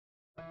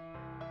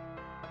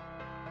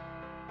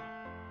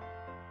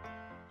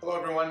Hello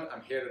everyone,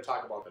 I'm here to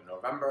talk about the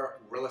November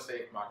real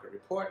estate market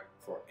report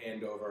for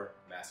Andover,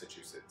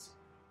 Massachusetts.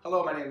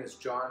 Hello, my name is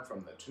John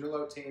from the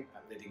Ternullo team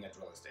at Leading Edge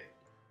Real Estate.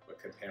 We're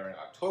comparing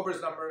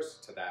October's numbers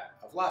to that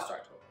of last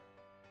October.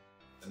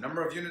 The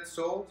number of units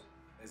sold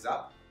is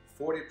up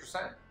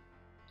 40%.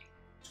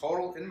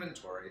 Total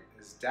inventory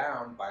is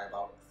down by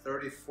about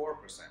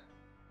 34%.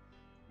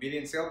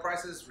 Median sale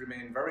prices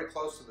remain very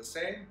close to the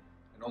same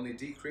and only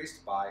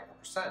decreased by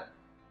 1%.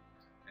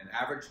 And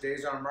average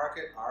days on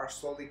market are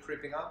slowly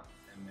creeping up,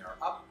 and they're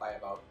up by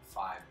about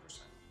 5%.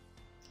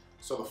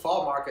 So the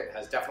fall market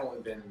has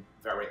definitely been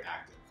very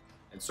active.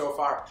 And so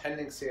far,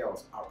 pending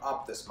sales are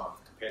up this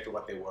month compared to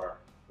what they were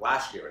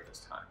last year at this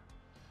time.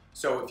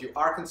 So if you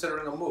are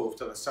considering a move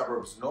to the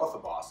suburbs north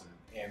of Boston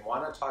and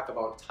want to talk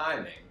about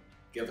timing,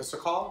 give us a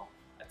call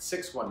at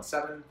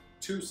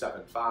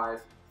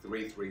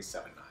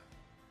 617-275-3379.